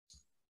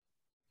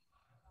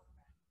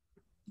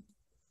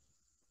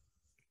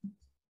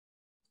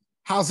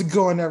How's it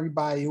going,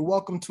 everybody? And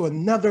welcome to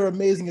another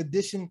amazing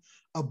edition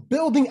of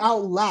Building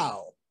Out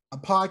Loud, a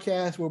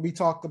podcast where we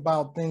talk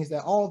about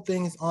all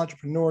things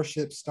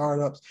entrepreneurship,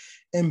 startups,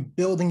 and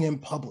building in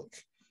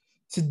public.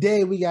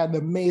 Today, we got an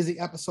amazing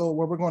episode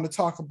where we're going to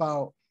talk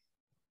about,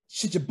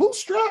 should you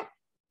bootstrap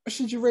or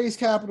should you raise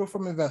capital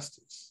from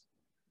investors?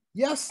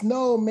 Yes,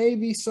 no,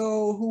 maybe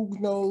so. Who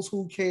knows?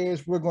 Who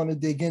cares? We're going to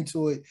dig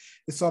into it.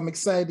 And so I'm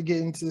excited to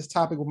get into this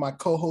topic with my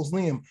co-host,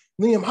 Liam.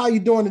 Liam, how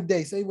you doing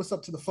today? Say what's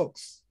up to the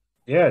folks.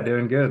 Yeah,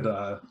 doing good.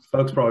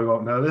 Folks probably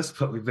won't know this,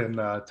 but we've been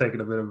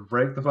taking a bit of a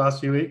break the past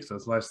few weeks, so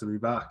it's nice to be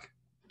back.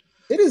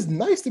 It is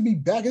nice to be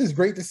back. It is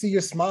great to see your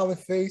smiling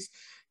face.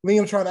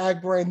 Liam trying to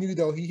act brand new,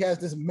 though. He has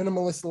this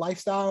minimalist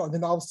lifestyle, and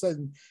then all of a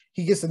sudden,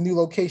 he gets a new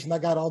location. I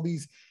got all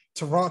these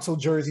Toronto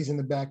jerseys in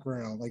the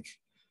background. Like,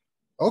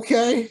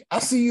 okay, I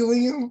see you,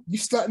 Liam. You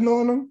stunting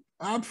on them.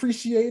 I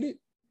appreciate it.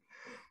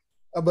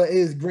 But it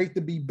is great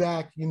to be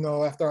back,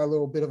 after our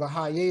little bit of a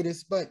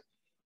hiatus.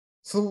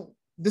 So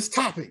this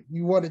topic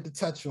you wanted to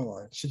touch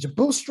on, should you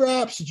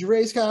bootstrap? Should you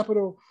raise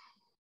capital?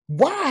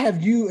 Why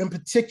have you in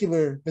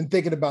particular been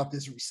thinking about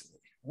this recently?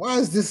 Why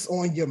is this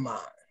on your mind?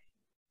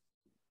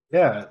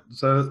 Yeah,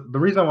 so the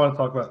reason I want to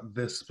talk about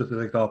this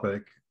specific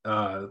topic,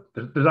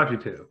 there's actually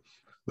two.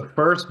 The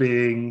first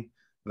being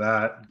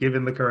that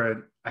given the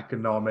current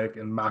economic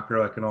and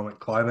macroeconomic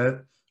climate,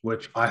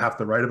 which I have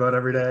to write about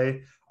every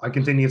day, I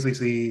continuously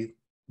see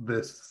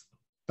this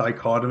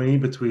dichotomy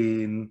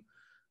between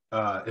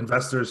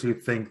investors who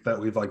think that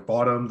we've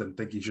bottomed and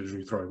think you should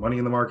be throwing money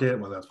in the market,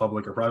 whether that's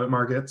public or private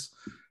markets,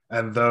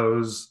 and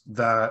those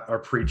that are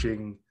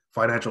preaching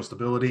financial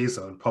stability.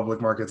 So in public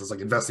markets, it's like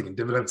investing in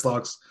dividend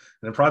stocks,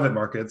 and in private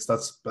markets,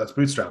 that's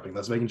bootstrapping.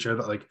 That's making sure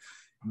that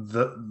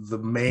the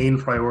main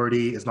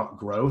priority is not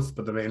growth,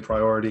 but the main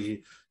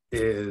priority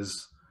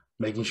is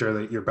making sure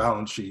that your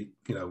balance sheet,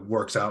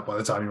 works out by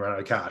the time you run out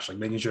of cash, like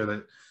making sure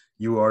that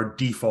you are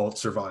default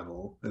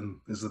survival, and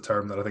is the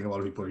term that I think a lot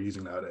of people are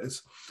using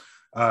nowadays.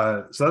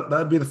 So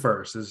that'd be the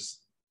first.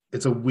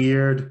 It's a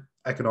weird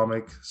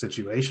economic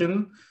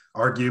situation,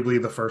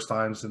 arguably the first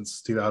time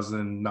since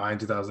 2009,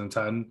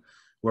 2010,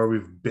 where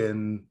we've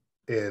been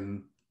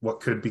in what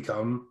could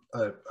become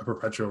a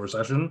perpetual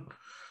recession.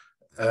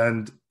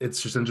 And it's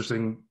just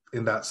interesting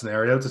in that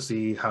scenario to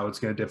see how it's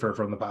going to differ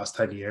from the past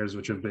 10 years,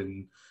 which have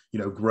been,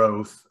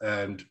 growth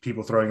and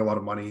people throwing a lot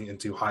of money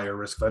into higher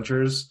risk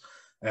ventures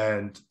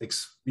and,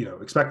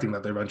 expecting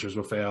that their ventures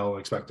will fail,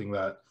 expecting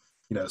that,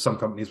 some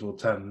companies will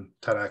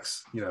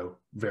 10x,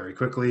 very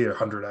quickly, or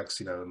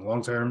 100x, in the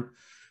long term.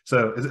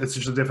 So it's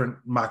just a different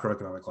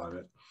macroeconomic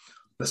climate.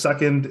 The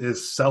second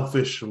is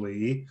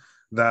selfishly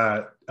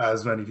that,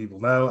 as many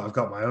people know, I've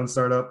got my own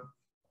startup,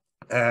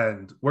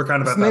 and we're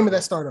kind of What's the name of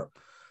that startup?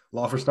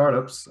 Law for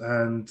Startups,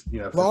 and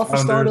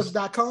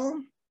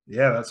lawforstartups.com.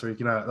 Yeah, that's where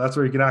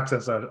you can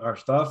access our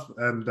stuff,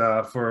 and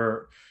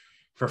for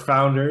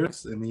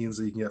founders, it means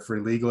that you can get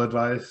free legal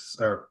advice,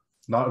 or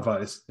not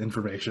advice,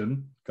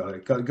 information.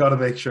 Got to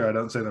make sure I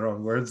don't say the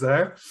wrong words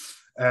there.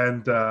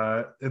 And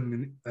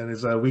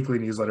it's a weekly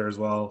newsletter as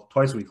well,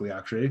 twice weekly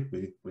actually.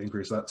 We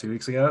increased that 2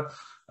 weeks ago,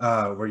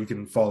 where you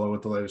can follow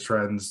with the latest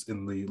trends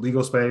in the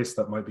legal space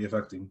that might be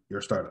affecting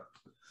your startup.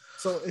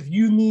 So if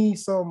you need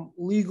some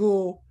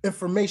legal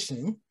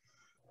information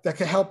that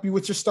can help you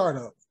with your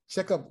startup,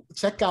 check out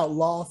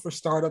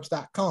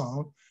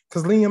lawforstartups.com,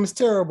 because Liam is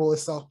terrible at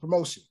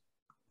self-promotion.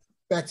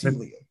 Back to you,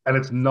 Liam. And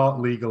it's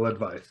not legal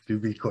advice, to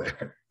be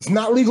clear. It's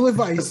not legal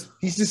advice.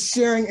 He's just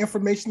sharing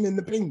information and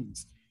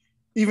opinions,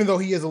 even though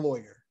he is a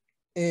lawyer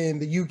in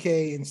the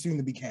UK and soon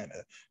to be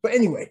Canada. But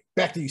anyway,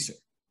 back to you, sir.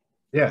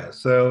 Yeah,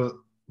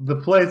 so the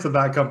place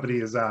that company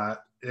is at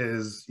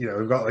is,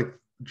 we've got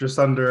just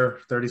under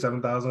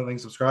 37,000, I think,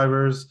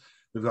 subscribers.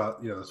 We've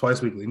got, the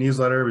twice weekly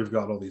newsletter. We've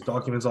got all these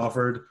documents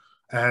offered.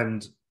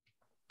 And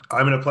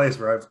I'm in a place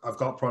where I've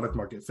got product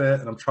market fit,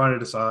 and I'm trying to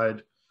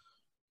decide,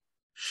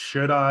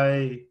 should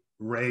I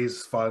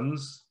raise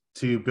funds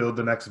to build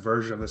the next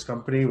version of this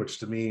company, which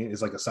to me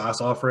is like a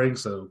SaaS offering,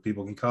 so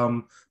people can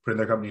come, put in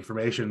their company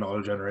information,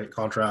 auto-generate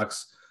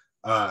contracts,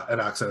 and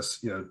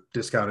access,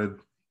 discounted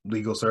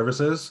legal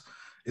services.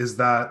 Is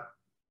that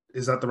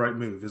the right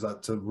move? Is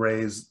that to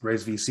raise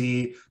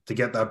VC to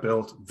get that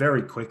built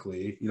very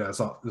quickly? It's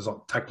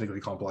not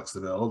technically complex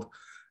to build,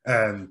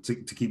 and to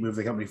keep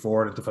moving the company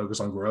forward and to focus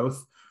on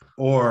growth?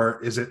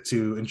 Or is it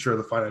to ensure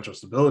the financial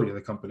stability of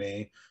the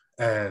company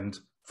and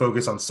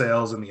focus on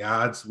sales and the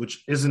ads,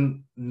 which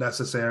isn't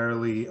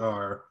necessarily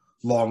our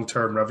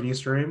long-term revenue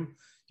stream?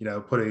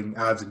 Putting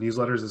ads in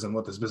newsletters isn't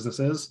what this business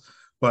is,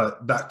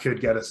 but that could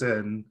get us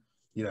in,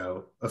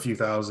 a few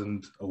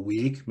thousand a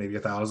week, maybe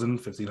 1,000,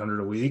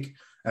 1,500 a week.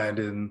 And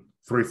in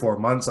 3-4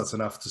 months, that's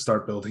enough to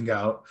start building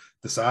out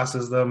the SaaS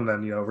system.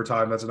 And then, over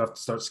time, that's enough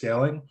to start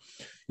scaling.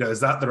 Is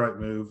that the right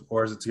move,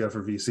 or is it to go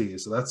for VC?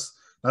 So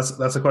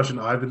that's a question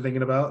I've been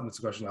thinking about, and it's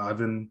a question I've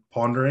been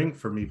pondering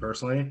for me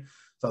personally.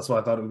 So that's why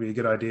I thought it would be a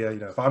good idea.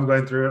 If I'm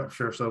going through it, I'm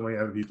sure so many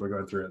other people are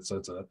going through it. So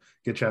it's a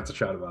good chance to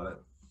chat about it.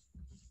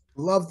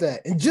 Love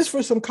that. And just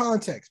for some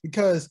context,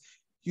 because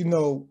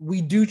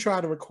we do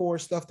try to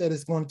record stuff that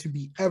is going to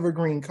be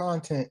evergreen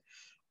content.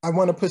 I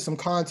want to put some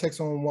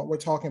context on what we're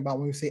talking about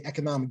when we say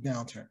economic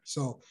downturn.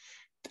 So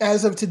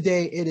as of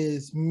today, it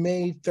is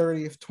May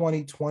 30th,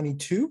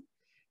 2022.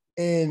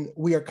 And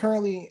we are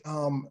currently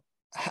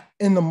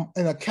in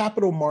a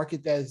capital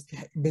market that has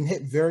been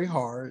hit very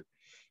hard.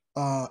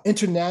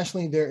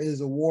 Internationally, there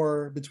is a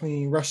war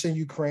between Russia and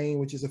Ukraine,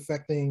 which is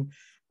affecting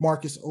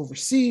markets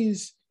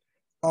overseas.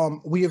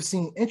 We have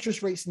seen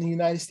interest rates in the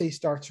United States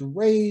start to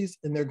raise,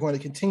 and they're going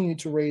to continue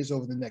to raise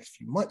over the next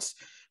few months.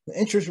 When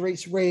interest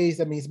rates raise,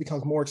 that means it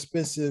becomes more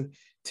expensive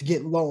to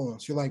get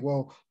loans. You're like,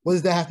 well, what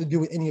does that have to do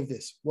with any of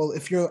this? Well,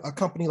 if you're a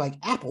company like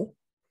Apple,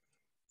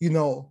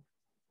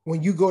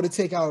 when you go to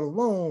take out a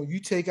loan, you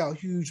take out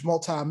huge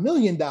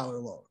multi-million-dollar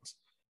loans.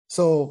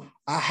 So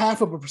a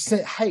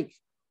 0.5% hike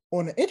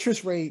on the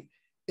interest rate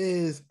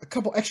is a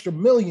couple extra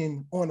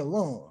million on a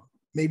loan,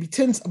 maybe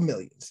tens of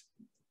millions,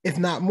 if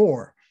not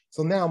more.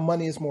 So now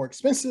money is more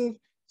expensive.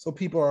 So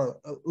people are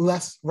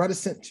less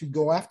reticent to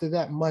go after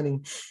that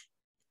money.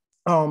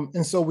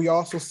 And so we're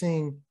also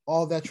seeing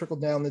all that trickle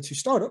down into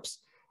startups,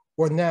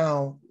 where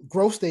now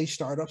growth stage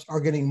startups are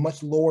getting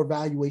much lower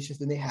valuations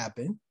than they have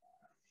been.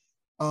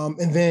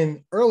 And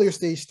then earlier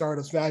stage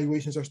startups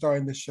valuations are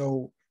starting to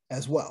show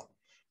as well.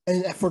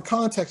 And for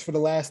context, for the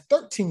last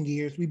 13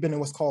 years, we've been in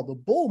what's called the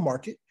bull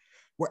market,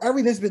 where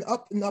everything's been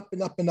up and up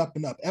and up and up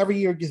and up. Every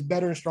year it gets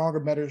better and stronger,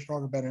 better and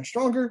stronger, better and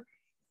stronger.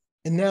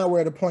 And now we're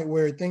at a point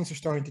where things are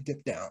starting to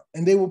dip down,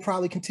 and they will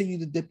probably continue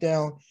to dip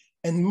down.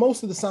 And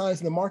most of the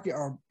signs in the market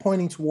are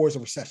pointing towards a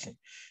recession.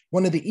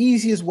 One of the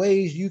easiest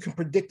ways you can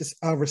predict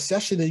a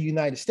recession in the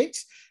United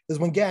States is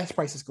when gas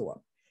prices go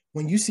up.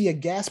 When you see a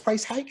gas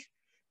price hike,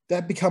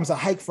 that becomes a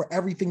hike for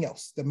everything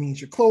else. That means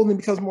your clothing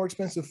becomes more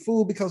expensive,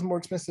 food becomes more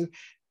expensive,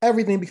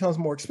 everything becomes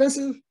more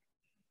expensive.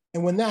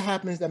 And when that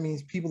happens, that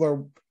means people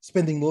are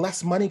spending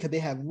less money because they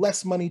have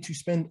less money to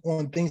spend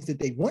on things that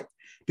they want,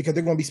 because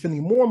they're going to be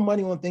spending more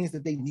money on things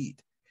that they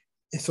need.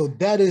 And so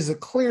that is a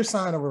clear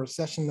sign of a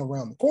recession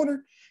around the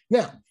corner.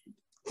 Now,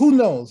 who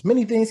knows?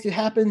 Many things can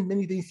happen.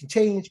 Many things can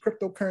change.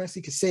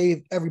 Cryptocurrency can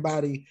save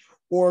everybody,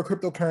 or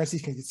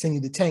cryptocurrencies can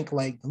continue to tank,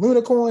 like the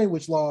Luna coin,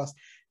 which lost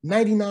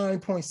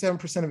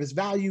 99.7% of its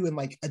value in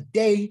like a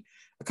day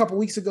a couple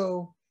weeks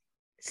ago.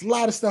 It's a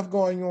lot of stuff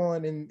going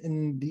on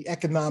in the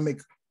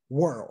economic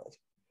world.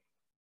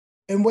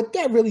 And what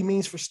that really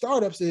means for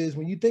startups is,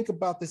 when you think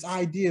about this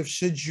idea of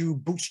should you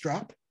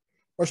bootstrap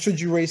or should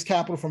you raise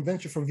capital from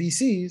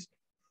VCs,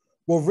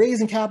 well,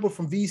 raising capital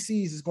from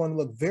VCs is going to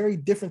look very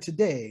different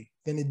today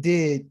than it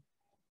did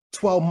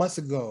 12 months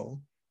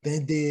ago, than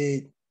it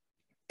did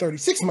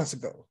 36 months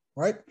ago,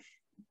 right?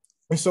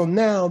 And so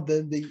now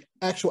the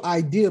actual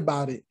idea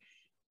about it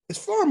is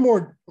far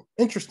more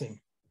interesting,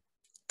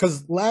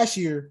 because last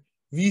year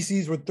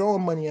VCs were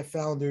throwing money at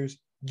founders,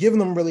 giving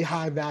them really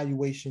high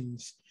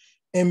valuations.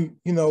 And,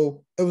 it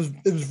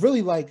was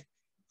really like,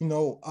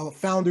 a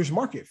founder's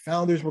market.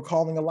 Founders were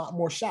calling a lot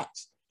more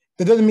shots.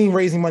 That doesn't mean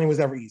raising money was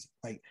ever easy.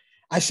 Like,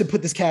 I should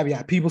put this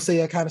caveat. People say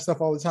that kind of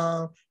stuff all the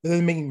time. That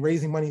doesn't mean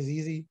raising money is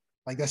easy.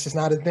 Like, that's just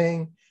not a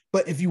thing.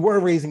 But if you were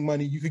raising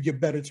money, you could get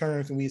better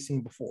terms than we had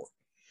seen before.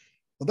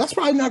 Well, that's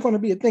probably not going to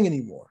be a thing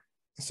anymore.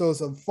 So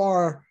it's a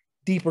far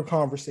deeper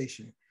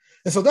conversation.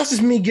 And so that's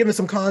just me giving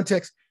some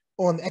context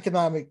on the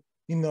economic,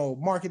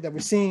 market that we're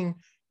seeing.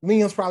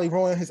 Liam's probably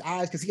rolling his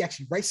eyes because he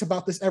actually writes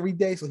about this every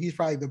day. So he's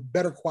probably the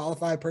better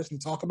qualified person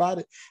to talk about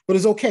it. But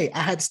it's okay.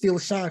 I had to steal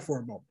a shine for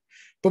a moment.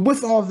 But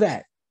with all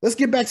that, let's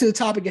get back to the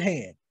topic at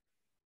hand.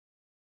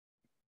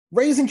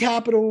 Raising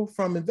capital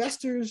from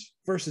investors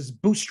versus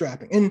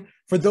bootstrapping. And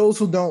for those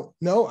who don't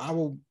know, I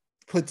will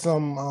put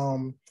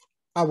some,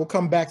 I will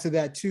come back to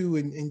that too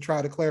and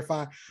try to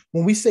clarify.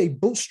 When we say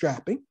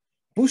bootstrapping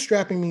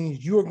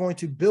means you are going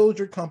to build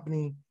your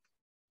company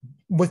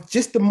with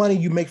just the money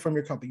you make from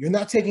your company. You're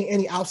not taking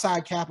any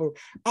outside capital,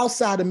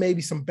 outside of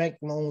maybe some bank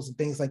loans and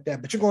things like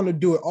that, but you're going to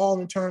do it all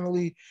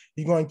internally.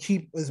 You're going to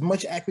keep as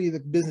much equity of the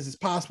business as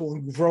possible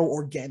and grow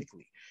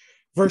organically,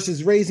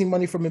 versus raising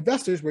money from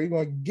investors, where you're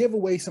going to give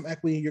away some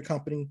equity in your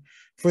company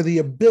for the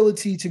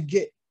ability to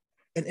get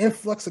an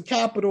influx of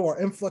capital or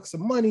influx of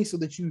money so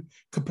that you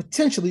could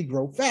potentially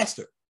grow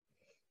faster.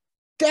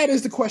 That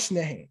is the question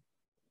at hand.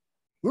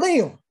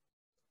 Liam,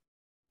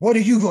 what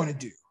are you going to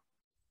do?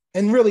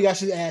 And really, I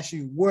should ask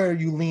you, where are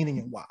you leaning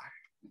and why?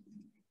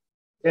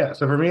 Yeah,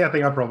 so for me, I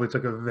think I probably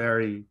took a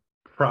very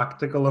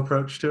practical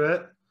approach to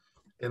it,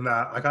 in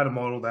that I kind of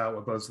modeled out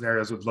what both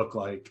scenarios would look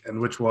like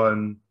and which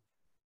one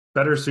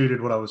better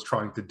suited what I was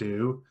trying to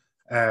do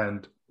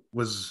and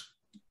was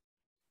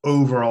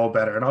overall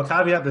better. And I'll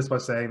caveat this by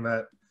saying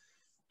that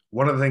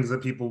one of the things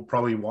that people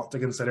probably want to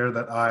consider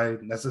that I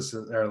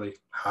necessarily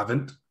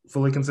haven't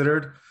fully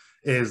considered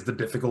is the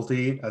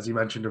difficulty, as you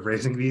mentioned, of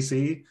raising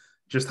VC.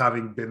 Just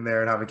having been there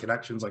and having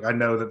connections, like, I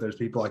know that there's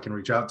people I can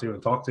reach out to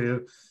and talk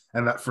to,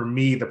 and that for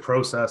me, the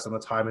process and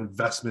the time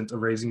investment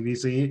of raising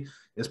VC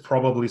is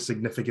probably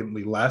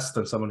significantly less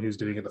than someone who's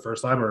doing it the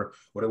first time, or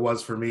what it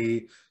was for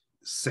me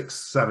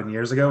 6-7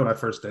 years ago when I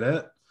first did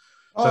it.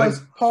 So I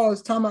think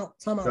Pause, time out.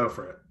 go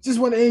for it. Just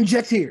want to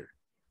inject here.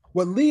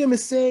 What Liam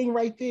is saying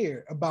right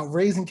there about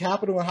raising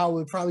capital and how it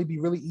would probably be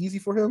really easy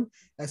for him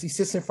as he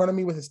sits in front of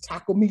me with his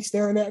taco meat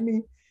staring at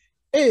me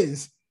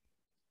is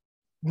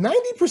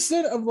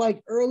 90% of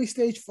like early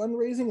stage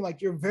fundraising,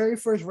 like your very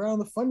first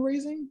round of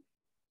fundraising,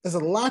 has a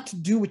lot to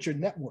do with your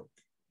network.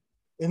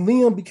 And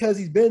Liam, because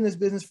he's been in this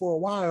business for a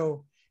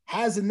while,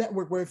 has a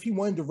network where if he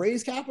wanted to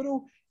raise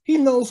capital, he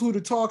knows who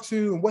to talk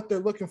to and what they're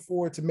looking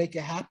for to make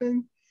it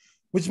happen,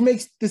 which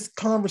makes this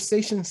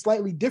conversation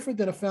slightly different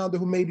than a founder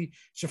who maybe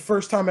it's your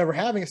first time ever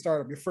having a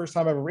startup, your first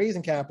time ever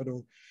raising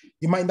capital.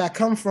 You might not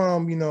come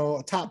from,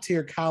 a top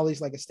tier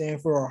college like a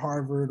Stanford or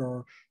Harvard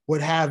or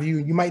what have you.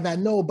 You might not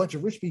know a bunch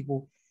of rich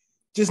people.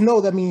 Just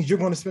know that means you're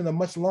going to spend a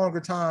much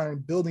longer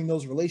time building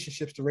those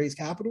relationships to raise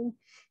capital,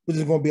 which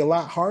is going to be a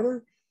lot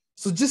harder.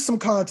 So just some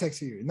context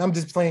here. And I'm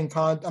just playing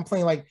I'm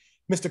playing like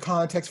Mr.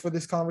 Context for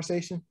this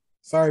conversation.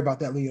 Sorry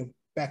about that, Leo.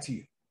 Back to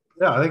you.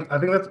 Yeah, I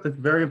think it's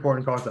very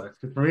important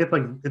context, because for me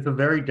it's a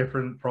very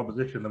different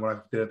proposition than what I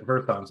did the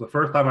first time. So the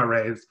first time I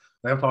raised,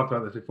 I've talked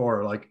about this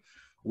before, like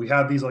we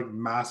had these like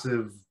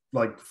massive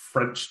like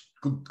French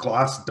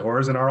glass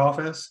doors in our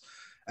office,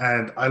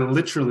 and I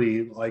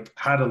literally like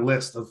had a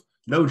list of,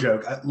 no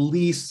joke, at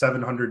least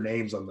 700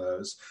 names on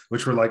those,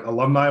 which were like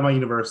alumni of my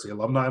university,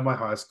 alumni of my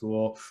high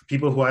school,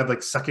 people who I had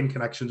like second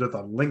connections with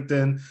on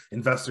LinkedIn,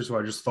 investors who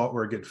I just thought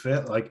were a good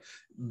fit. Like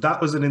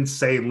that was an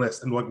insane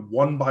list, and like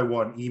one by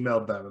one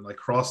emailed them and like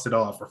crossed it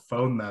off or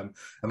phoned them.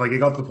 And like it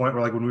got to the point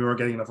where like when we weren't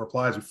getting enough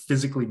replies, we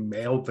physically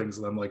mailed things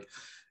to them. Like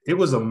it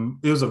was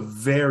a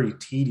very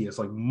tedious,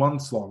 like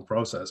months long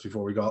process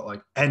before we got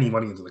like any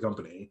money into the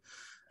company.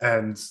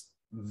 And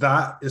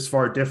that is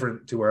far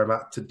different to where I'm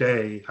at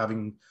today,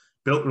 having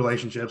built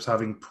relationships,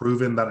 having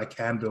proven that I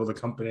can build a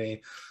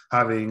company,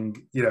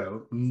 having,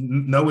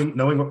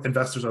 knowing what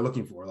investors are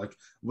looking for. Like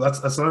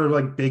that's another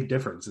like big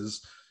difference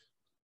is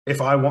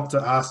if I want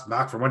to ask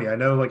Mac for money, I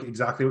know like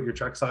exactly what your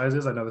check size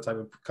is. I know the type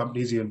of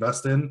companies you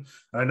invest in,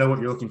 and I know what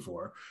you're looking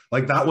for.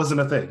 Like that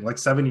wasn't a thing. Like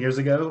 7 years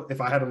ago, if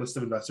I had a list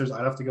of investors,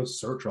 I'd have to go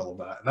search all of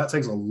that. And that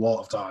takes a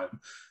lot of time.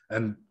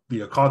 And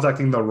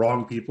contacting the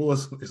wrong people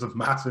is a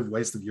massive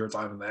waste of your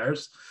time and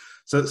theirs.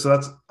 So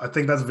I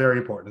think that's very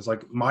important. It's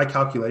like my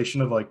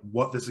calculation of like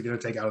what this is going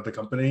to take out of the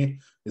company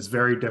is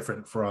very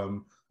different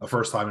from a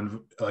first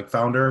time like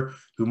founder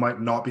who might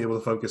not be able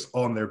to focus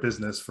on their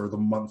business for the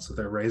months that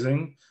they're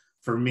raising.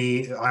 For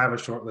me, I have a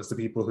short list of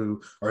people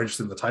who are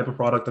interested in the type of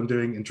product I'm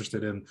doing,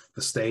 interested in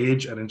the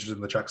stage, and interested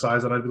in the check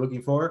size that I'd be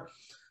looking for.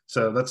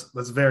 So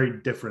that's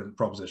very different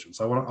proposition.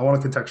 So I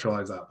want to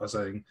contextualize that by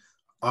saying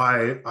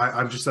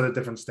I'm just at a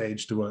different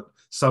stage to what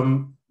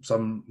some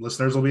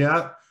listeners will be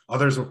at.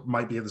 Others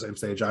might be at the same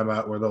stage I'm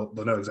at, where they'll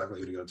know exactly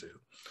who to go to.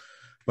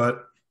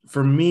 But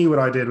for me, what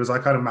I did was I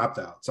kind of mapped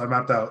out. So I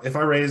mapped out, if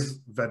I raise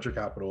venture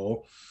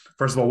capital,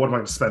 first of all, what am I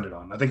going to spend it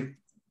on? I think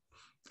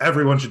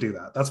everyone should do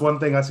that. That's one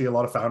thing I see a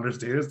lot of founders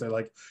do, is they'll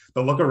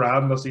look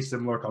around and they'll see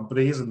similar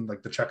companies and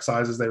like the check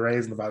sizes they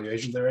raise and the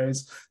valuations they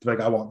raise. They're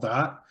like, I want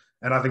that.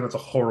 And I think that's a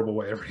horrible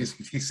way of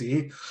raising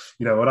VC.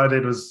 What I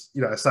did was,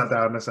 I sat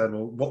down and I said,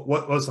 well,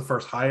 what was the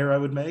first hire I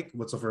would make?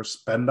 What's the first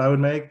spend I would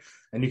make?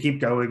 And you keep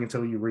going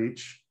until you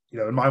reach,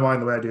 in my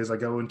mind, the way I do is I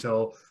go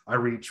until I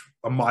reach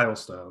a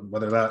milestone,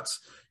 whether that's,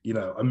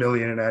 $1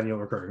 million in annual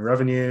recurring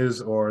revenues,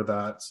 or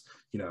that's,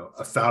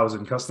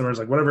 1,000 customers,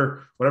 like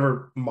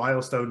whatever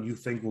milestone you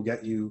think will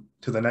get you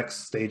to the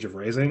next stage of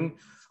raising.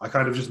 I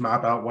kind of just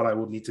map out what I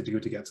will need to do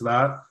to get to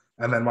that.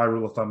 And then my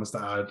rule of thumb is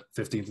to add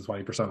 15 to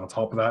 20% on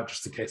top of that,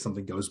 just in case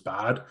something goes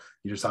bad.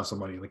 You just have some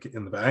money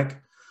in the bank.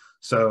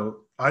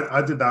 So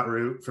I did that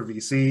route for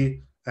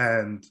VC.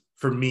 And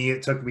for me,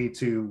 it took me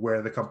to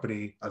where the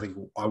company, I think,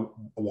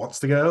 wants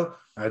to go.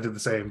 I did the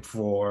same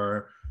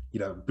for,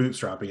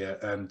 bootstrapping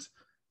it. And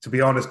to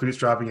be honest,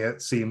 bootstrapping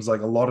it seems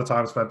like a lot of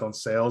time spent on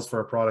sales for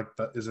a product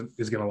that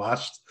is going to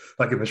last,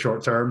 like in the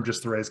short term,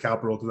 just to raise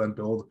capital to then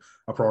build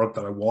a product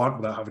that I want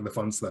without having the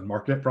funds to then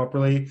market it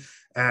properly.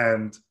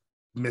 And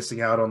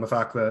missing out on the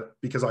fact that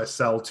because I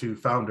sell to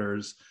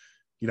founders,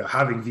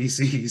 having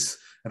VCs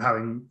and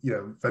having,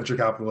 venture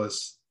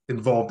capitalists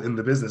involved in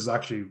the business is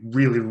actually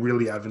really,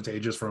 really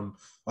advantageous from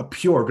a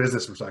pure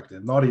business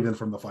perspective, not even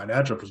from the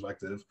financial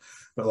perspective,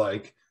 but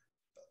like,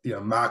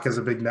 Mac has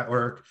a big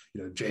network,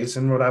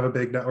 Jason would have a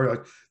big network.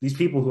 Like these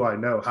people who I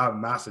know have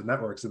massive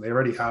networks, and they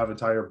already have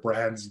entire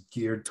brands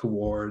geared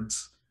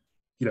towards,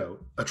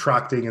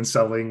 attracting and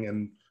selling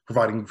and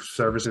providing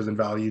services and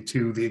value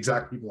to the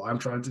exact people I'm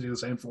trying to do the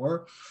same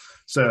for.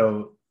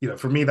 So,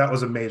 for me, that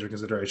was a major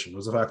consideration,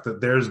 was the fact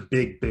that there's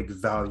big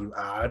value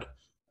add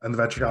on the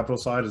venture capital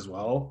side as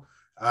well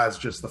as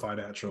just the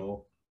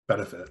financial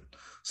benefit.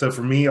 So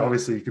for me,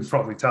 obviously, you can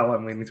probably tell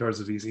I'm leaning towards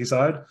the VC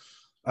side.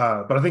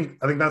 But I think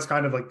that's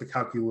kind of like the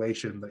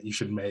calculation that you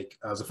should make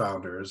as a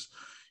founder is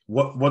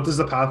what does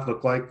the path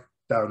look like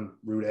down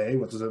route A?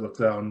 What does it look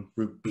down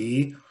route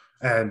B?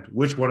 And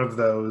which one of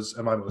those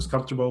am I most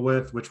comfortable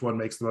with? Which one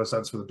makes the most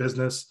sense for the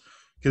business?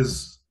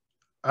 Because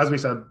as we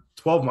said,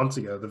 12 months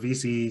ago, the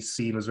VC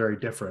scene was very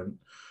different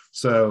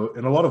So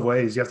in a lot of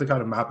ways, you have to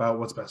kind of map out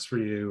what's best for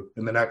you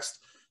in the next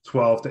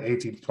 12 to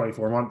 18 to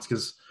 24 months.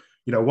 Because,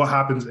 what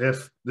happens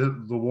if the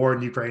war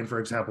in Ukraine, for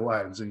example,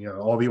 ends and,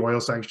 all the oil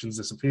sanctions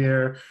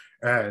disappear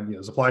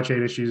and, supply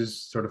chain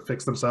issues sort of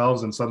fix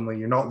themselves. And suddenly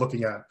you're not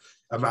looking at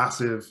a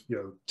massive,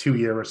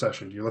 2-year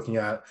recession. You're looking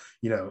at,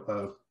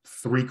 a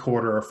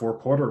 3-quarter or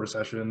 4-quarter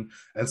recession.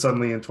 And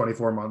suddenly in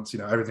 24 months,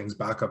 everything's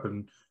back up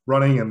and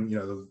running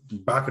and,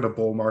 back in a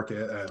bull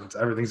market and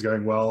everything's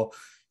going well.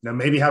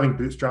 Maybe having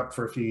bootstrapped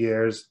for a few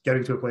years,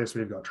 getting to a place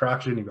where you've got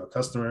traction, you've got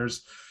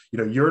customers,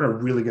 you're in a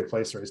really good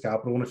place to raise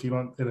capital in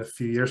a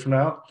few years from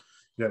now.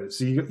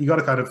 So you got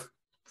to kind of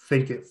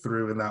think it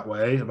through in that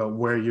way about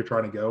where you're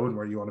trying to go and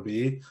where you want to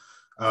be.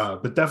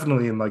 But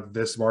definitely in like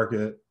this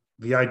market,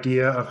 the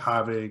idea of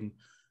having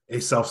a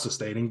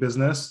self-sustaining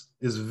business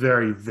is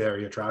very,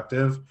 very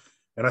attractive.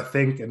 And I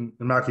think, and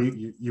Mac,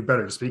 you're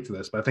better to speak to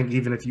this, but I think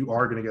even if you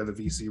are going to go the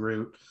VC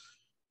route,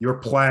 your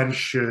plan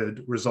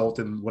should result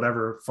in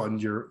whatever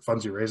funds you're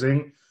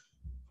raising,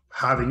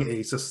 having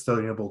a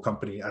sustainable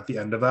company at the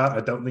end of that.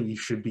 I don't think you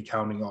should be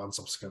counting on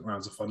subsequent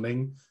rounds of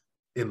funding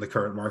in the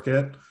current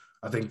market.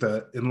 I think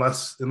that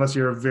unless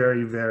you're a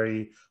very,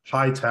 very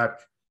high-tech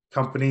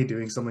company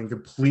doing something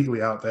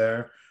completely out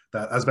there,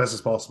 that as best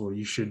as possible,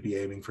 you should be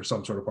aiming for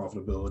some sort of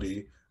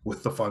profitability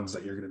with the funds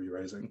that you're going to be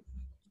raising.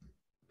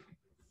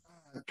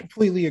 I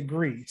completely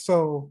agree.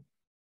 So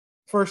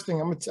first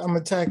thing, I'm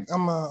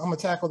gonna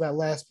tackle that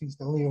last piece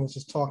that Liam was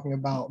just talking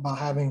about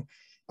having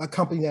a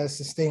company that is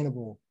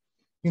sustainable.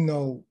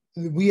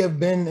 We have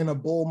been in a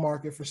bull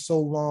market for so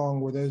long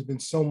where there's been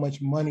so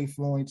much money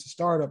flowing to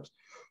startups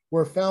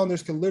where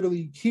founders can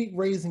literally keep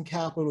raising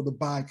capital to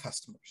buy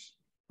customers,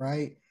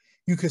 right?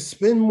 You could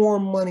spend more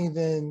money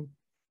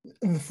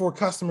for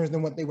customers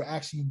than what they were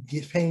actually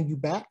paying you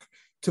back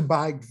to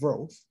buy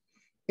growth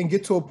and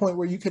get to a point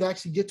where you could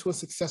actually get to a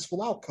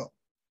successful outcome.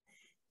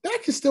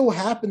 That can still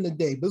happen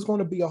today, but it's going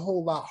to be a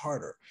whole lot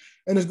harder.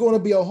 And it's going to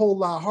be a whole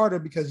lot harder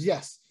because,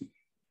 yes,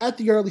 at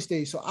the early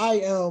stage, so I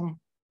am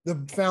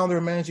the founder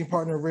and managing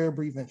partner of Rare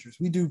Breed Ventures.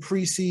 We do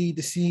pre-seed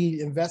to seed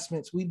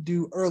investments. We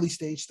do early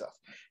stage stuff.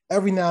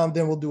 Every now and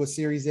then we'll do a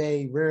Series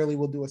A. Rarely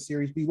we'll do a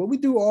Series B, but we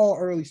do all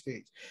early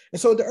stage.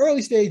 And so the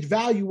early stage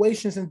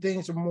valuations and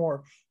things are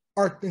more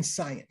art than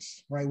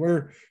science, right?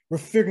 We're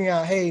figuring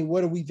out, hey,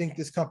 what do we think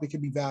this company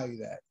could be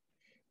valued at?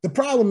 The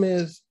problem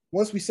is,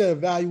 once we set a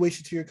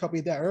valuation to your company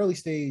at that early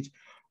stage,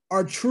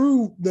 our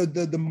true,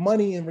 the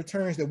money and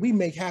returns that we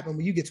make happen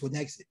when you get to an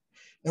exit.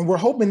 And we're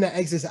hoping that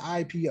exit is an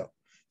IPO.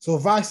 So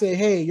if I say,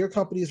 hey, your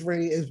company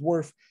is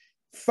worth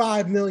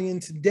 $5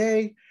 million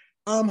today,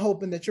 I'm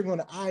hoping that you're going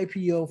to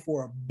IPO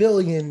for $1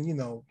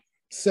 billion,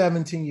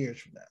 17 years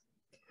from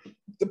now.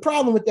 The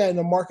problem with that in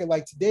a market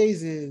like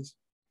today's is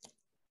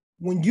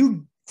when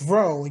you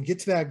grow and get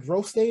to that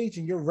growth stage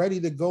and you're ready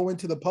to go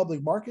into the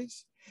public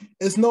markets,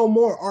 it's no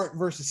more art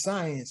versus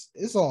science.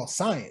 It's all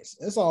science.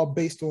 It's all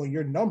based on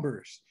your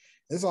numbers.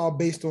 It's all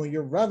based on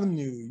your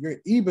revenue, your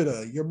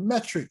EBITDA, your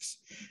metrics,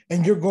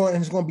 and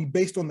it's going to be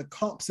based on the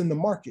comps in the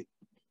market.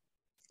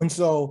 And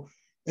so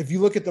if you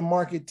look at the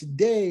market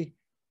today,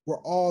 where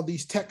all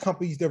these tech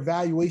companies, their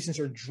valuations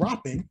are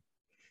dropping,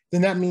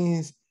 then that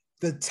means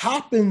the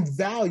top end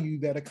value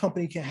that a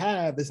company can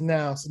have is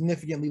now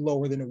significantly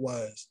lower than it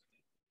was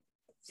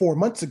 4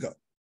 months ago.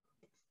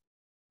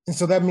 And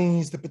so that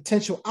means the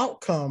potential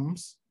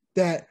outcomes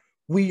that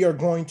we are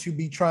going to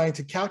be trying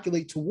to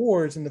calculate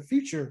towards in the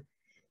future,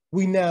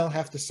 we now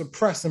have to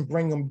suppress and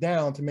bring them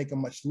down to make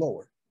them much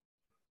lower.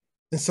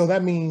 And so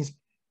that means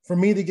for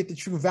me to get the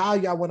true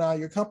value I want out of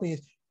your company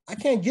is I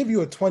can't give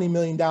you a $20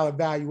 million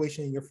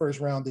valuation in your first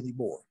round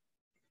anymore,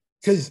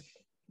 because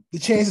the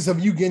chances of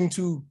you getting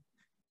to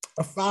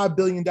a $5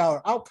 billion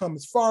outcome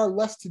is far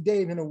less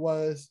today than it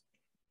was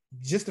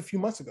just a few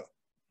months ago.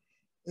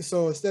 And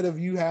so instead of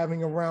you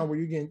having a round where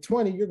you're getting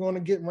 20, you're going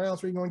to get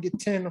rounds where you're going to get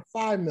 10 or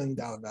 $5 million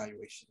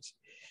valuations.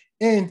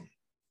 And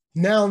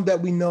now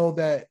that we know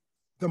that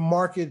the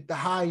market, the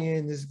high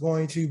end, is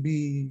going to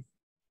be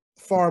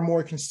far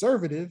more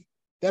conservative,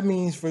 that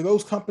means for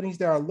those companies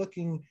that are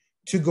looking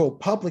to go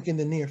public in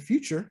the near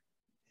future,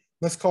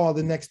 let's call it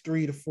the next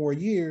 3 to 4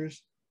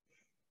 years,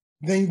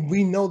 then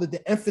we know that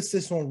the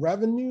emphasis on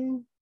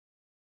revenue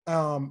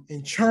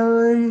and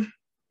churn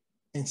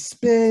and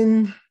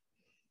spend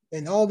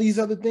and all these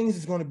other things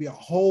is going to be a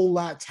whole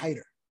lot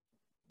tighter.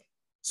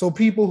 So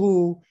people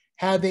who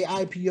had they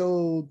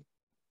IPO'd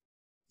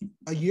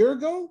a year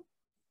ago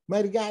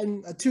might have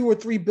gotten a $2 or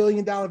 $3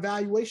 billion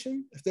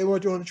valuation. If they were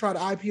going to try to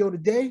IPO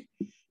today,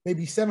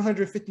 maybe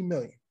 $750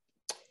 million.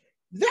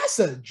 That's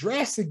a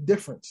drastic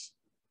difference.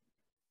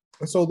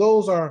 And so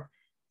those are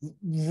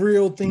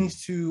real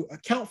things to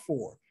account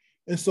for.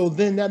 And so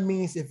then that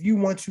means if you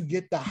want to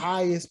get the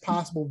highest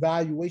possible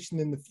valuation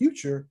in the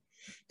future,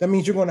 that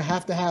means you're going to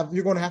have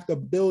to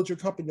build your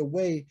company in a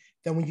way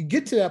that when you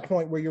get to that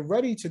point where you're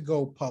ready to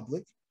go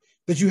public,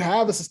 that you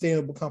have a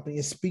sustainable company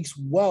and speaks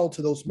well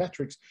to those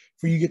metrics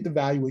for you to get the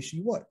valuation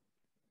you want.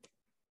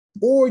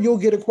 Or you'll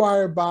get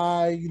acquired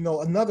by,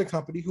 another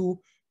company who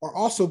are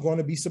also going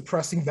to be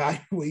suppressing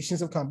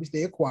valuations of companies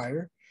they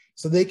acquire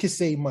so they can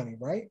save money,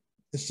 right?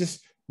 It's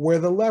just where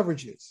the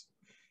leverage is.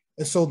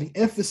 And so the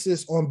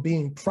emphasis on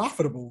being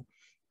profitable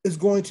is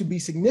going to be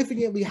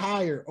significantly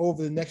higher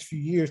over the next few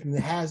years than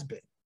it has been.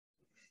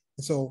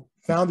 And so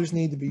founders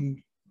need to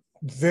be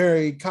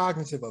very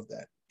cognizant of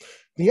that.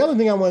 The other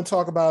thing I want to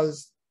talk about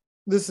is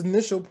this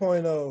initial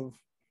point of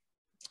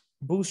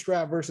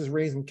bootstrap versus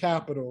raising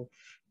capital.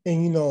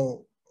 And,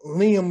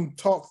 Liam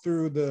talked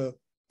through the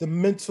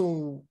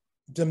mental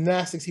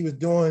gymnastics he was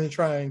doing to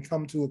try and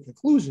come to a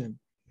conclusion.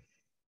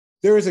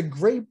 There is a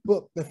great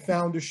book that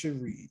founders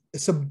should read.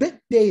 It's a bit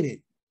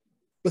dated,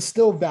 but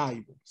still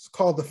valuable. It's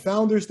called The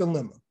Founder's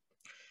Dilemma.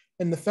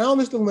 And The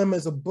Founder's Dilemma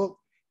is a book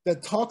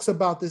that talks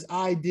about this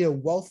idea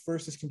of wealth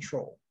versus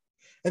control.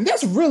 And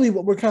that's really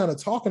what we're kind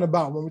of talking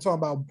about when we're talking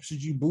about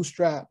should you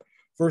bootstrap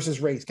versus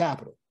raise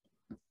capital.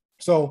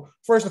 So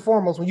first and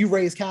foremost, when you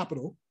raise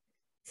capital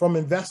from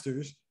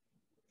investors,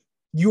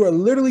 you are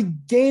literally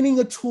gaining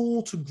a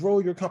tool to grow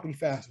your company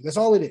faster. That's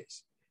all it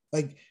is.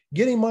 Like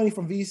getting money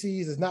from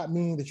VCs does not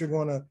mean that you're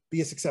going to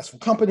be a successful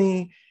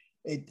company.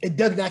 It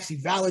doesn't actually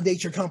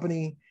validate your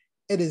company.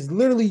 It is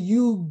literally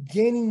you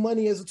gaining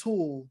money as a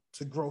tool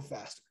to grow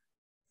faster.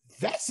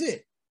 That's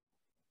it.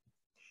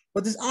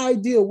 But this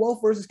idea of wealth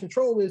versus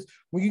control is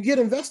when you get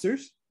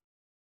investors,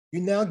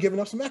 you're now giving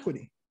up some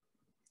equity.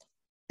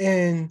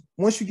 And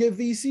once you get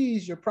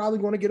VCs, you're probably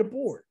going to get a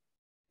board.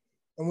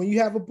 And when you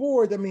have a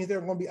board, that means there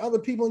are going to be other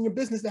people in your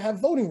business that have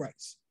voting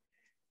rights.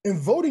 And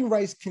voting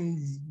rights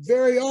can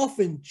very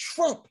often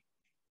trump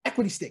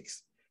equity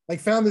stakes. Like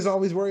founders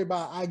always worry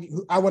about,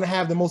 I want to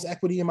have the most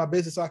equity in my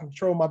business so I can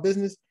control my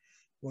business.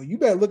 Well, you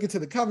better look into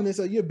the covenants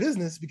of your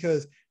business,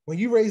 because when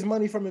you raise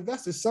money from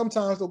investors,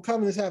 sometimes those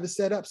covenants have it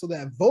set up so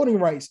that voting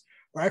rights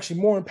are actually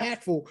more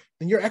impactful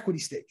than your equity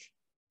stake.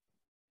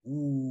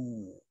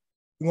 Ooh,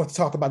 we want to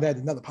talk about that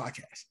in another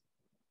podcast.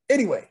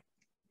 Anyway,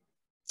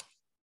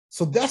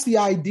 so that's the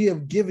idea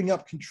of giving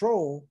up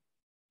control.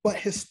 But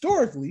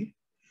historically,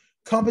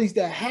 companies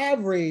that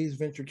have raised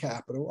venture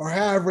capital or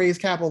have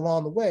raised capital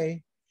along the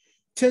way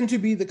tend to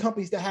be the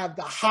companies that have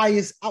the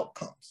highest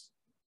outcomes.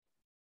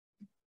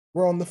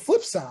 Where on the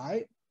flip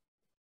side,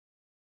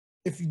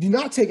 if you do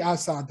not take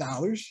outside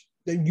dollars,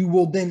 then you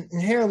will then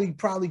inherently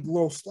probably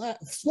grow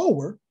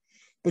slower,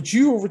 but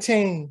you will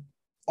retain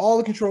all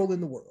the control in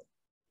the world.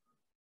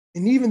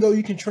 And even though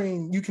you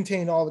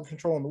contain all the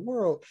control in the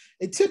world,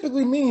 it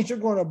typically means you're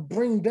going to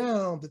bring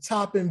down the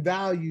top end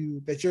value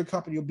that your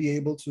company will be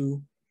able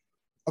to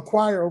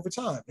acquire over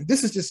time. And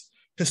this is just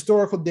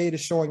historical data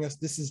showing us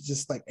this is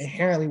just like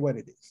inherently what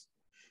it is.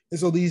 And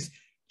so these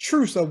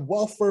truths of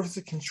wealth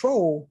versus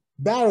control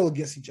battle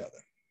against each other.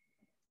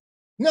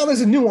 Now there's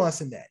a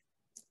nuance in that.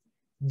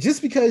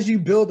 Just because you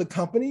build a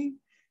company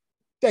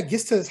that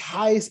gets to its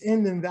highest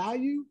end in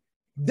value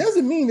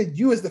doesn't mean that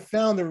you as the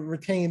founder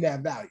retain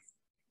that value.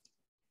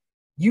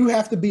 You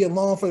have to be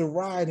along for the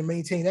ride and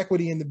maintain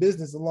equity in the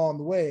business along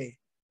the way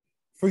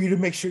for you to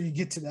make sure you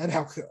get to that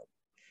outcome.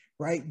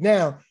 Right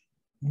now,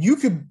 you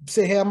could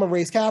say, hey, I'm going to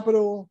raise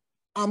capital.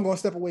 I'm going to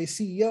step away as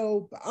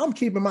CEO, but I'm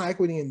keeping my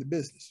equity in the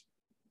business.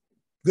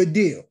 Good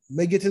deal. When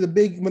they get to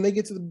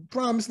the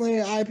promised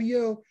land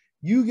IPO,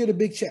 you get a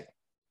big check.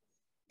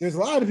 There's a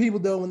lot of people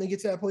though, when they get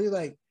to that point, you're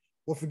like,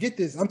 well, forget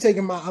this. I'm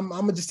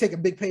gonna just take a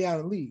big payout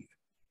and leave.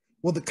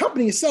 Well, the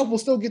company itself will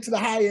still get to the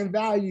high end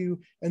value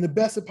and the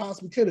best it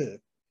possibly could have.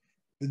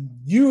 But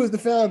you as the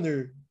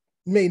founder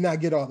may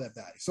not get all that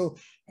value. So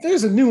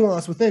there's a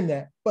nuance within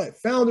that, but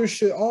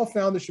all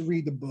founders should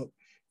read the book,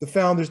 The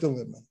Founder's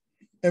Dilemma,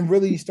 and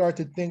really start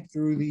to think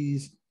through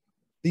these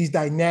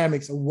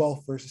dynamics of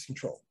wealth versus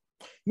control.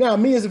 Now,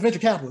 me as a venture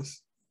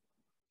capitalist,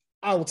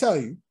 I will tell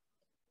you,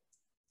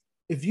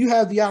 if you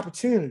have the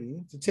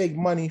opportunity to take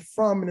money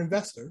from an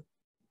investor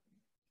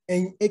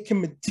and it can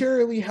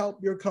materially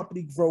help your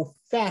company grow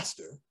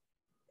faster,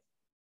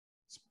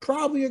 it's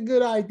probably a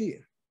good idea.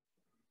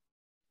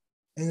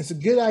 And it's a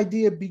good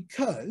idea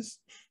because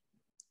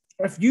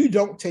if you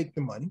don't take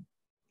the money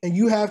and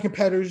you have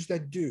competitors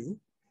that do,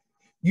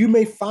 you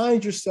may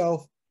find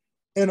yourself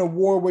in a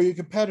war where your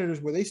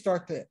competitors, where they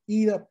start to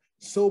eat up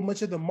so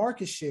much of the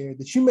market share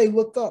that you may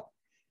look up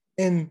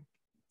and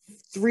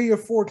 3 or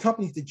 4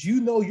 companies that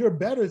you know you're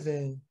better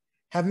than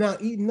have now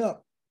eaten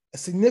up a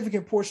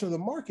significant portion of the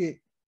market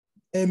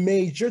and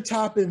made your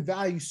top end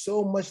value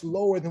so much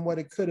lower than what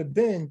it could have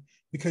been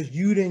because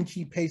you didn't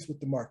keep pace with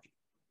the market.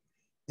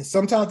 And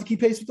sometimes to keep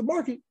pace with the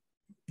market,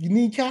 you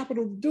need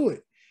capital to do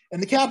it.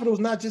 And the capital is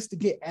not just to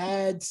get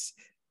ads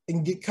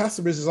and get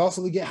customers, it's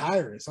also to get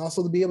hires. It's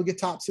also to be able to get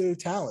top tier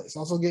talent. It's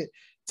also get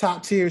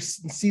top tier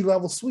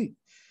C-level suite,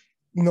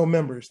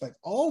 members. Like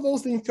all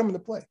those things come into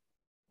play.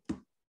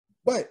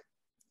 But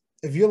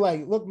if you're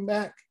like, look,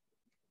 Mac,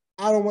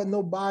 I don't want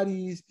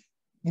nobody's,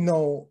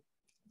 all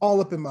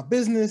up in my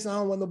business. I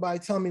don't want nobody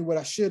telling me what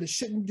I should or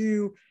shouldn't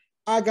do.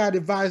 I got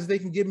advisors, they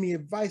can give me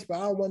advice, but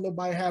I don't want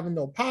nobody having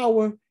no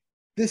power.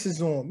 This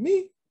is on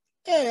me.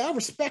 Hey, I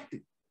respect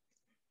it.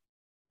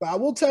 But I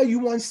will tell you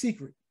one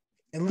secret,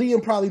 and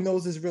Liam probably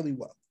knows this really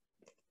well.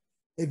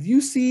 If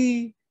you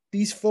see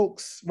these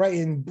folks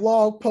writing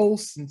blog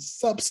posts and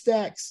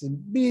Substacks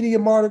and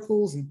Medium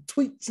articles and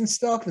tweets and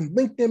stuff and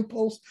LinkedIn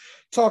posts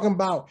talking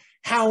about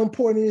how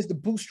important it is to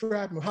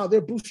bootstrap and how they're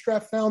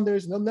bootstrap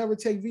founders and they'll never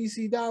take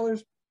VC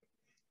dollars.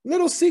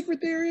 Little secret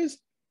there is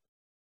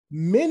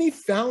many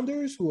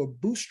founders who have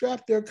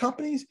bootstrapped their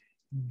companies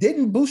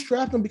didn't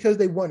bootstrap them because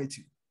they wanted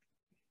to.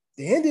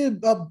 They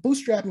ended up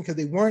bootstrapping because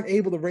they weren't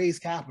able to raise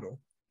capital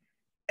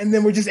and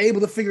then were just able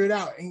to figure it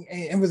out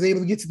and was able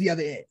to get to the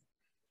other end.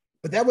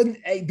 But that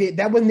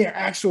wasn't their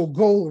actual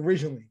goal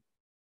originally.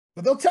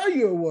 But they'll tell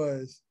you it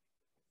was.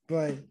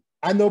 But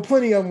I know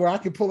plenty of them where I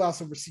can pull out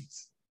some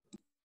receipts.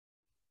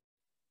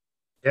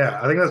 Yeah,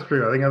 I think that's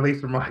true. I think at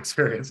least from my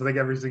experience, I think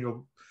every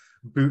single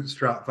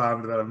bootstrap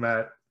founder that I've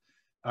met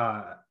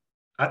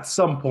at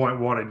some point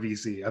wanted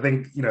VC. I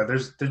think,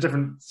 there's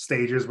different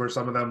stages where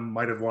some of them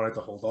might have wanted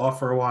to hold off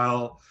for a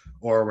while,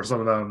 or where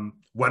some of them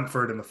went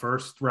for it in the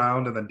first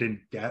round and then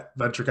didn't get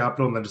venture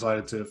capital and then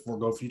decided to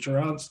forego future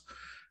rounds.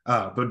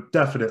 But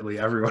definitely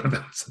every one of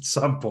them at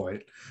some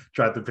point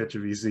tried to pitch a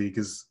VC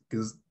because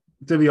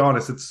to be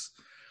honest,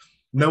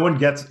 no one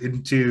gets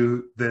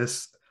into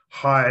this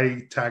high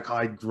tech,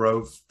 high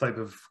growth type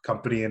of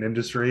company and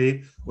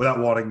industry without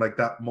wanting like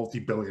that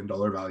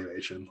multi-billion-dollar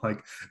valuation. Like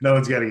no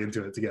one's getting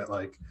into it to get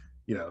like,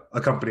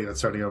 a company that's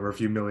turning over a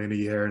few million a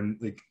year, and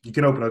like you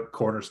can open a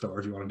corner store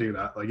if you want to do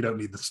that. Like you don't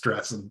need the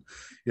stress and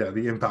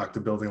the impact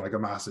of building like a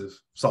massive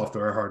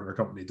software or hardware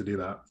company to do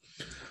that.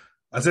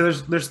 I'd say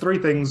there's three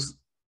things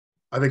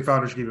I think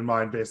founders should keep in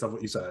mind based on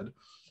what you said.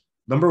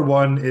 Number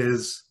one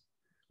is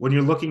when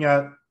you're looking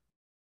at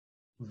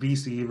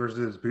VC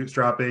versus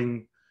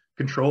bootstrapping,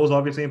 control is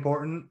obviously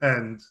important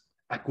and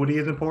equity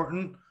is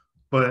important,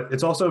 but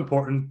it's also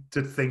important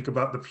to think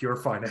about the pure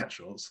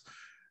financials.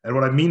 And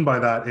what I mean by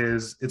that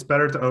is it's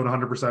better to own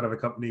 100% of a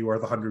company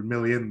worth 100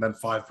 million than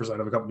 5%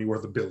 of a company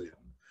worth $1 billion.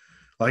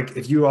 Like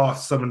if you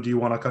ask someone, do you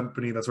want a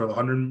company that's worth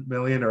 100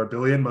 million or $1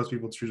 billion? Most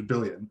people choose $1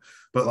 billion.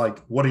 But like,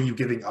 what are you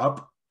giving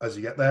up as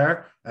you get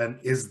there? And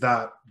is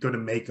that going to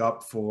make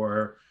up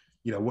for,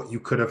 what you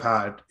could have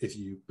had if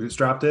you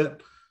bootstrapped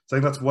it? So I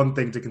think that's one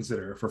thing to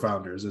consider for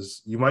founders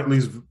is you might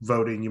lose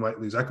voting, you might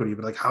lose equity,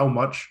 but like how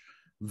much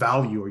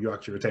value are you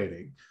actually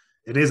retaining?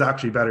 It is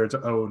actually better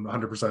to own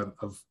 100%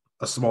 of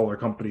a smaller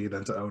company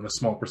than to own a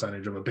small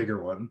percentage of a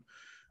bigger one,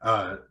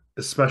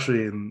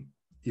 especially in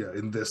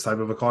this type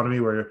of economy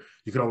where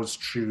you can always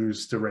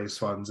choose to raise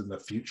funds in the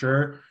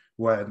future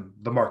when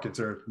the markets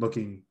are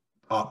looking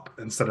up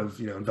instead of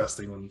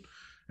investing when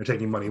they're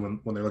taking money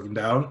when they're looking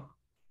down.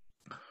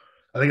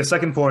 I think a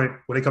second point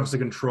when it comes to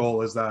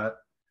control is that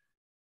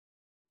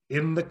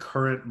in the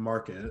current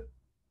market,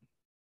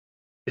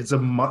 it's a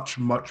much,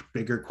 much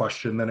bigger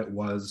question than it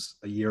was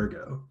a year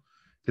ago.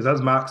 Because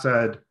as Mac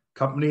said,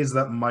 companies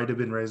that might have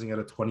been raising at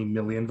a 20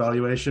 million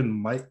valuation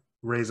might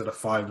raise at a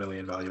 5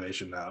 million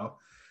valuation now.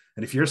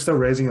 And if you're still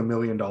raising $1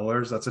 million,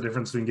 that's the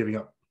difference between giving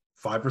up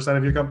 5%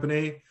 of your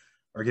company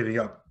or giving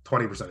up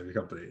 20% of your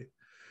company.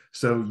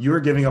 So you're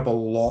giving up a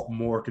lot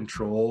more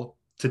control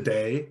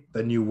today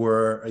than you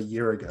were a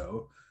year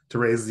ago to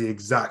raise the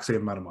exact same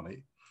amount of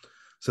money.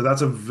 So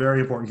that's a very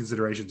important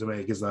consideration to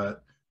make, is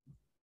that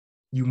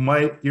you're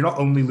not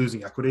only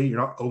losing equity, you're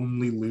not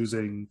only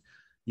losing,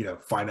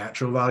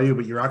 financial value,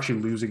 but you're actually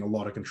losing a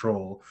lot of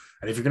control.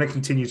 And if you're going to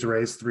continue to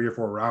raise 3 or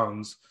 4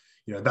 rounds,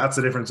 that's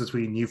the difference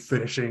between you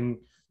finishing,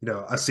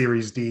 a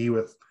Series D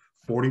with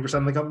 40%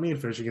 of the company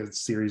and finishing a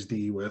Series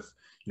D with,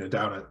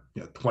 down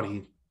at,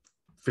 20,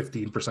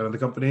 15% of the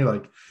company.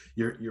 Like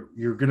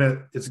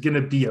it's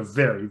gonna be a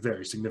very,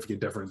 very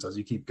significant difference as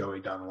you keep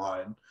going down the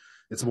line.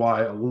 It's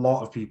why a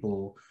lot of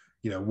people,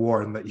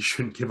 warn that you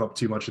shouldn't give up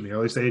too much in the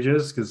early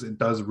stages, because it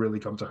does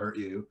really come to hurt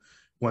you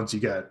once you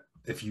get,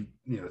 if you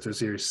to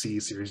Series C,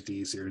 Series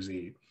D, Series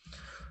E.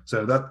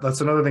 So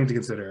that's another thing to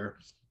consider.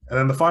 And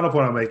then the final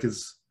point I'll make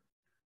is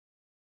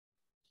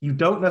you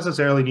don't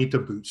necessarily need to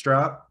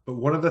bootstrap, but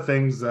one of the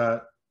things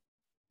that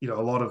a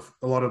lot of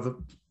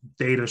the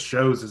data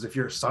shows is if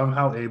you're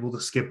somehow able to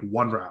skip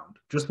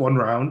just one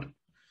round,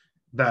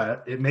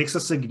 that it makes a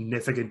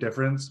significant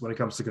difference when it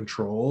comes to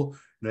control.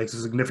 It makes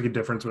a significant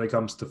difference when it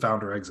comes to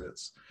founder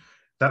exits.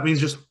 That means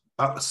just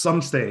at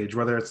some stage,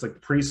 whether it's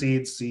like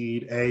pre-seed,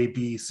 seed, A,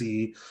 B,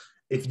 C,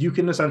 if you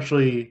can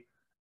essentially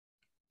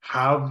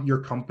have your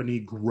company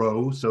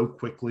grow so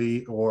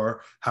quickly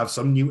or have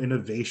some new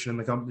innovation in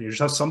the company, or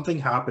just have something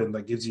happen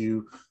that gives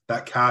you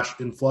that cash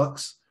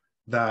influx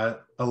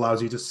that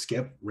allows you to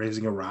skip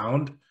raising a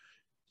round,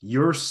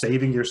 you're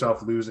saving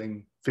yourself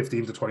losing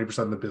 15 to 20%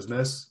 of the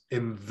business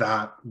in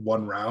that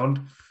one round.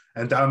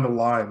 And down the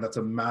line, that's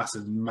a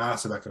massive,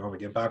 massive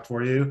economic impact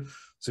for you.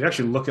 So you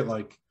actually look at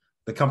like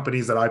the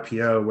companies that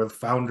IPO where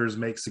founders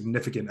make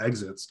significant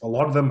exits. A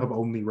lot of them have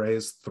only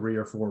raised 3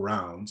 or 4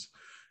 rounds.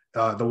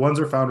 The ones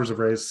where founders have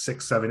raised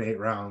 6, 7, 8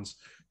 rounds,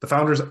 the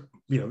founders,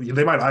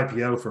 they might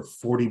IPO for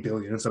 40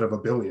 billion instead of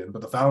 $1 billion,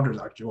 but the founders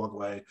actually walk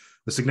away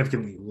with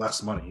significantly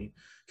less money,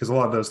 because a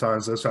lot of those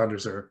times those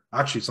founders are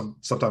actually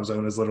sometimes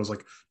own as little as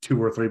like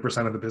 2 or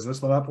 3% of the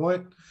business at that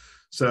point.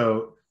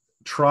 So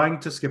trying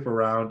to skip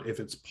around if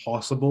it's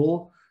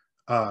possible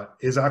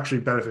is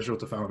actually beneficial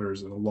to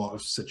founders in a lot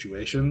of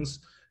situations.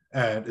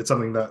 And it's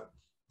something that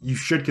you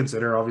should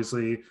consider.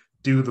 Obviously,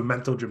 do the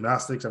mental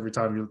gymnastics every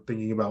time you're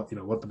thinking about,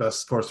 what the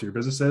best course for your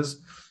business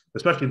is,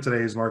 especially in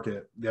today's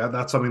market. Yeah,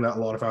 that's something that a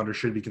lot of founders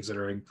should be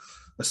considering,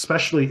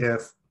 especially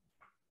if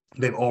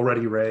they've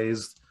already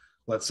raised,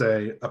 let's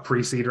say, a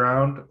pre-seed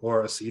round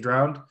or a seed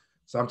round.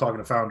 So I'm talking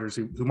to founders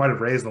who might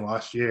have raised in the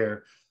last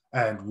year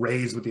and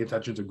raised with the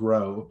intention to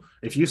grow.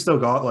 If you still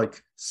got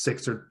like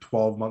 6 or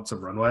 12 months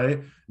of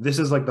runway, this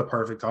is like the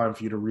perfect time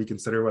for you to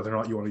reconsider whether or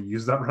not you want to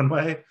use that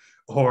runway,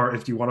 or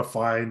if you want to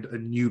find a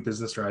new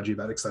business strategy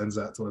that extends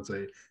that to, let's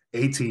say,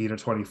 18 or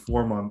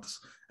 24 months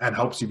and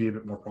helps you be a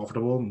bit more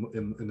profitable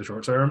in the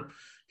short term,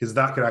 because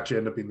that could actually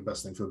end up being the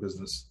best thing for the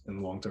business in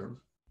the long term.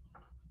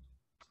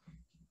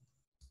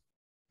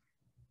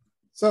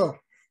 So,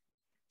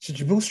 should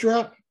you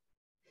bootstrap?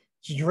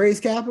 Should you raise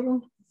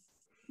capital?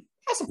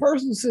 That's a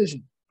personal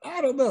decision.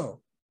 I don't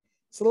know.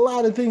 It's a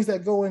lot of things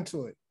that go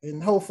into it.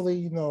 And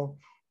hopefully,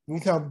 we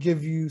can help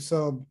give you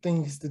some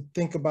things to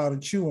think about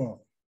and chew on.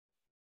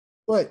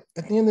 But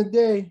at the end of the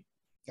day,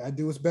 you gotta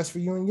do what's best for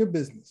you and your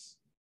business.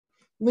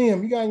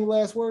 Liam, you got any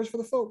last words for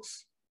the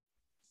folks?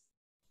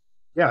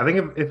 Yeah, I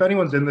think if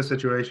anyone's in this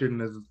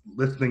situation, is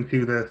listening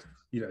to this,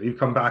 you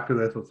come back to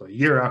this, it's a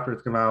year after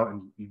it's come out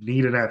and you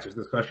need an answer to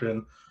this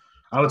question,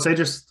 I would say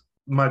just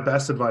my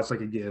best advice I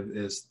could give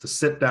is to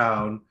sit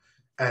down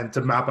and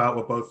to map out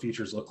what both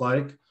features look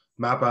like,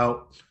 map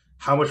out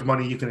how much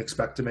money you can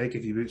expect to make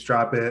if you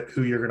bootstrap it,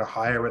 who you're going to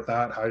hire with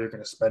that, how you're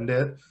going to spend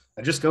it,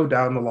 and just go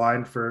down the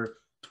line for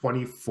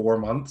 24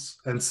 months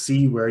and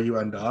see where you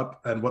end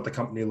up and what the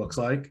company looks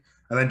like.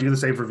 And then do the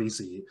same for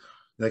VC.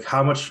 Like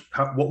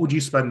what would you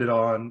spend it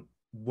on?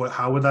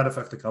 How would that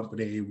affect the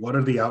company? What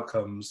are the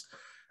outcomes?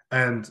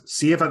 And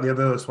see if at the end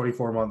of those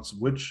 24 months,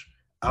 which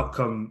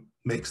outcome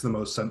makes the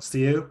most sense to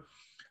you.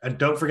 And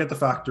don't forget to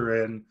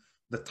factor in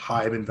the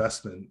time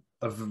investment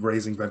of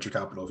raising venture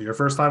capital. If you're a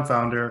first-time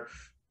founder,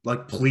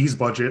 like please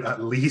budget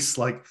at least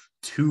like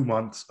 2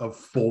 months of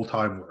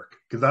full-time work,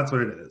 because that's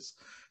what it is.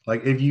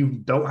 Like if you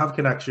don't have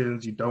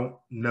connections, you don't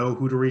know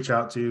who to reach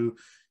out to,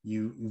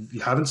 you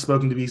haven't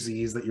spoken to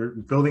VCs, that you're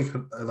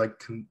building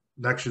like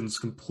connections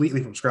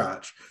completely from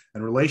scratch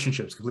and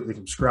relationships completely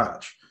from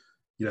scratch,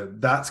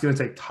 that's going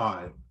to take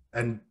time.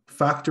 And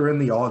factor in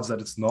the odds that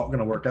it's not going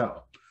to work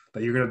out,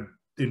 that you're going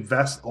to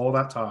invest all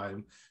that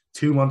time,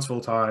 2 months full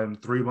time,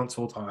 3 months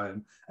full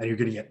time, and you're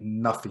going to get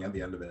nothing at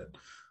the end of it.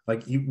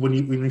 Like when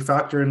you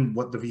factor in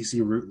what the VC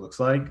route looks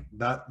like,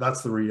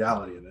 that's the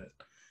reality of it,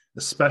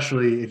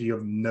 especially if you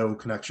have no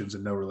connections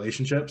and no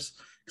relationships.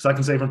 Because I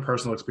can say from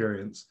personal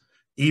experience,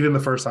 even the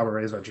first time I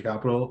raised venture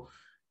capital,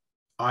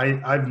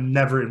 I've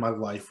never in my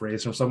life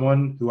raised from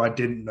someone who I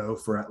didn't know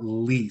for at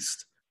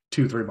least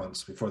 2-3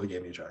 months before they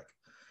gave me a check,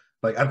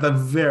 like at the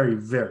very,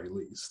 very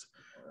least.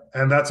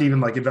 And that's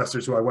even like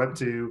investors who I went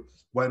and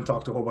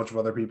talked to a whole bunch of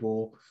other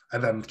people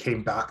and then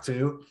came back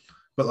to.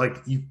 But like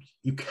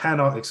you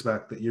cannot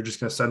expect that you're just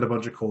going to send a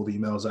bunch of cold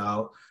emails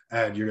out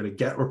and you're going to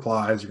get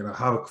replies, you're going to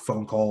have a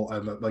phone call,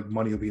 and like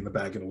money will be in the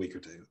bag in a week or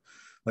two.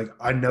 Like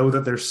I know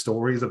that there's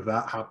stories of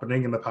that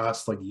happening in the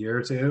past like year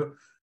or two,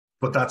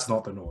 but that's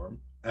not the norm.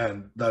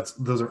 And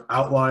those are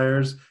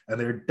outliers, and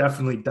they're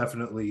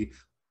definitely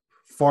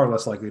far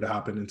less likely to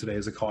happen in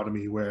today's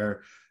economy,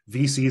 where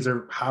VCs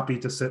are happy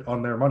to sit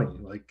on their money.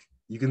 Like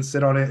you can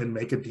sit on it and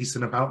make a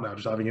decent amount now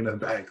just having it in the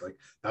bank. Like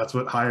that's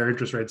what higher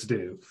interest rates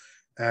do.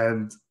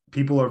 And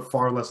people are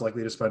far less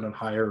likely to spend on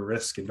higher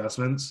risk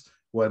investments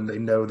when they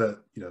know that,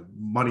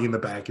 money in the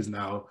bank is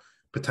now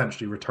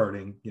potentially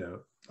returning.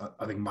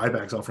 I think my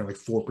bank's offering like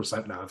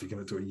 4% now if you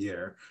commit to a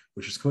year,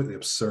 which is completely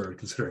absurd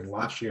considering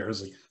last year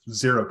was like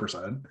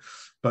 0%.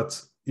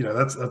 But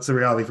that's the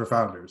reality for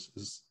founders.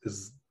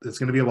 Is it's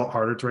going to be a lot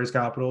harder to raise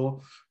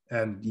capital,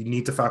 and you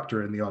need to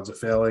factor in the odds of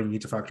failing. You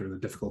need to factor in the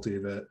difficulty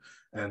of it,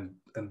 and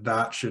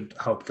that should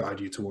help guide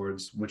you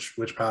towards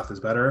which path is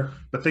better.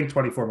 But think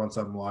 24 months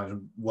down the line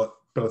and what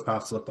both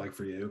paths look like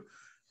for you.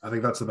 I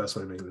think that's the best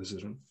way to make the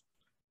decision.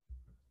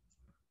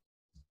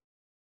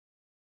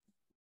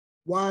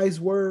 Wise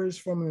words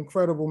from an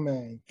incredible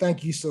man.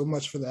 Thank you so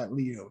much for that,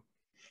 Leo.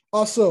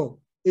 Also,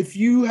 if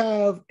you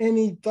have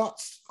any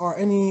thoughts or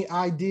any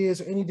ideas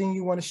or anything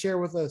you want to share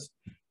with us,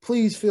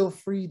 please feel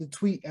free to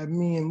tweet at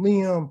me and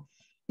Liam.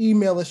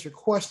 Email us your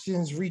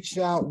questions, reach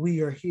out.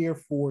 We are here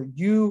for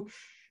you.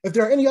 If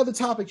there are any other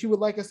topics you would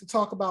like us to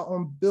talk about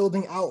on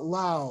Building Out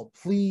Loud,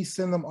 please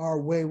send them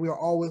our way. We are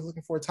always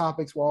looking for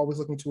topics. We're always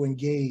looking to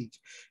engage.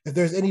 If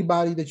there's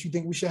anybody that you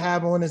think we should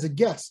have on as a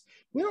guest,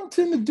 we don't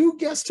tend to do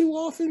guests too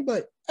often,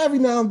 but every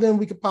now and then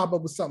we could pop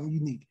up with something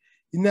unique.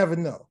 You never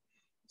know.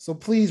 So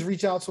please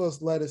reach out to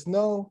us, let us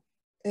know,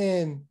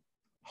 and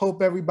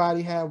hope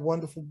everybody have a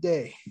wonderful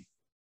day.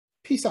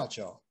 Peace out,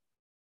 y'all.